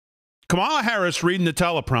Kamala Harris reading the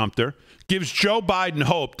teleprompter gives Joe Biden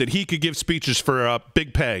hope that he could give speeches for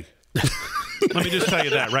big pay. Let me just tell you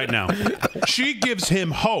that right now. She gives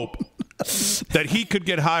him hope that he could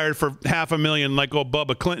get hired for $500,000 like old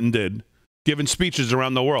Bubba Clinton did, giving speeches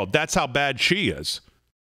around the world. That's how bad she is.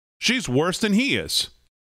 She's worse than he is.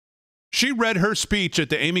 She read her speech at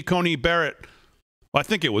the Amy Coney Barrett. Well, I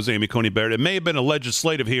think it was Amy Coney Barrett. It may have been a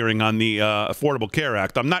legislative hearing on the Affordable Care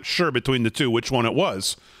Act. I'm not sure between the two which one it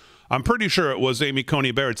was. I'm pretty sure it was Amy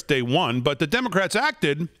Coney Barrett's day one, but the Democrats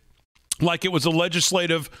acted like it was a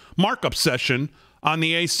legislative markup session on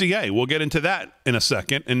the ACA. We'll get into that in a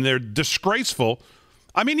second, and they're disgraceful.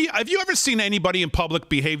 I mean, have you ever seen anybody in public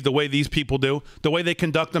behave the way these people do, the way they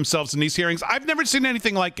conduct themselves in these hearings? I've never seen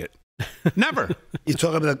anything like it. Never. You're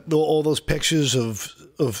talking about all those pictures of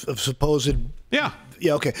supposed... Yeah.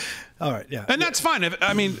 Yeah, okay. All right, yeah. And that's fine.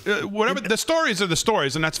 I mean, whatever, the stories are the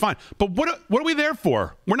stories, and that's fine. But what are we there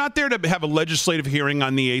for? We're not there to have a legislative hearing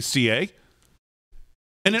on the ACA.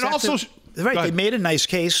 And it also... Right, they made a nice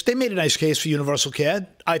case. They made a nice case for universal care.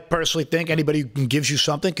 I personally think anybody who gives you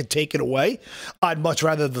something can take it away. I'd much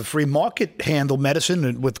rather the free market handle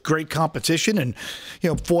medicine with great competition and,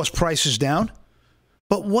 force prices down.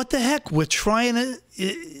 But what the heck? We're trying to...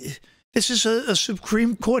 This is a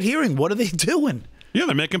Supreme Court hearing. What are they doing? Yeah,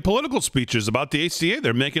 they're making political speeches about the ACA.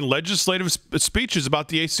 They're making legislative speeches about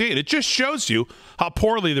the ACA. And it just shows you how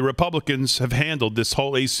poorly the Republicans have handled this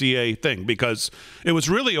whole ACA thing, because it was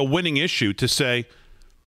really a winning issue to say,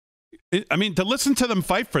 I mean, to listen to them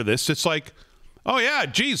fight for this, it's like, oh, yeah,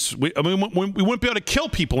 geez, we wouldn't be able to kill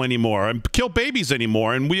people anymore and kill babies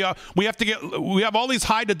anymore. And we have all these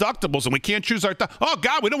high deductibles and we can't choose our, oh,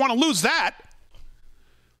 God, we don't want to lose that.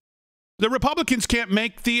 The Republicans can't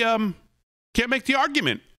make the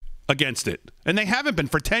argument against it, and they haven't been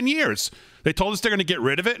for 10 years. They told us they're going to get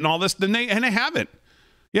rid of it and all this, and they haven't.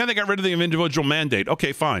 Yeah, they got rid of the individual mandate.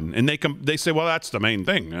 Okay, fine, and they say, well, that's the main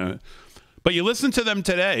thing. But you listen to them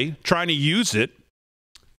today trying to use it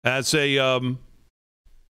as a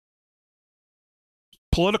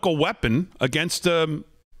political weapon against the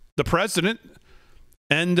president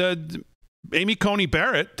and Amy Coney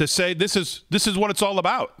Barrett to say this is what it's all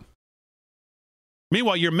about.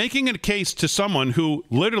 Meanwhile, you're making a case to someone who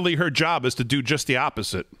literally her job is to do just the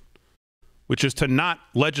opposite, which is to not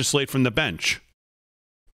legislate from the bench.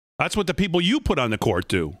 That's what the people you put on the court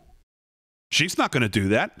do. She's not going to do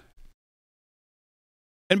that.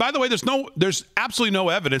 And by the way, there's absolutely no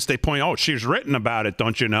evidence. They point, oh, she's written about it,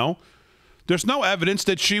 don't you know? There's no evidence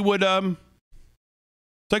that she would.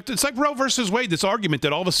 It's like Roe versus Wade. This argument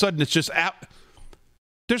that all of a sudden it's just.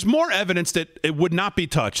 There's more evidence that it would not be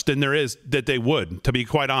touched than there is that they would, to be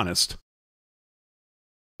quite honest.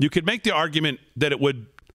 You could make the argument that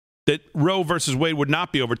that Roe versus Wade would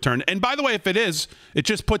not be overturned. And by the way, if it is, it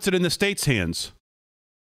just puts it in the state's hands.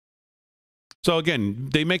 So again,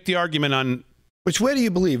 they make the argument on... Which way do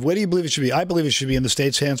you believe? Where do you believe it should be? I believe it should be in the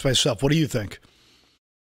state's hands myself. What do you think?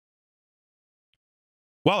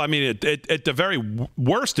 Well, I mean, at the very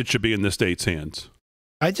worst, it should be in the state's hands.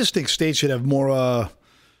 I just think states should have more...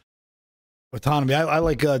 autonomy. I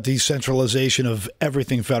like decentralization of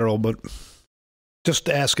everything federal, but just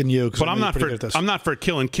asking you. But I'm not for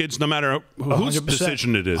killing kids, no matter whose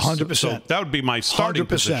decision it is. 100%. So that would be my starting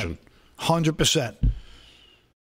position. 100%.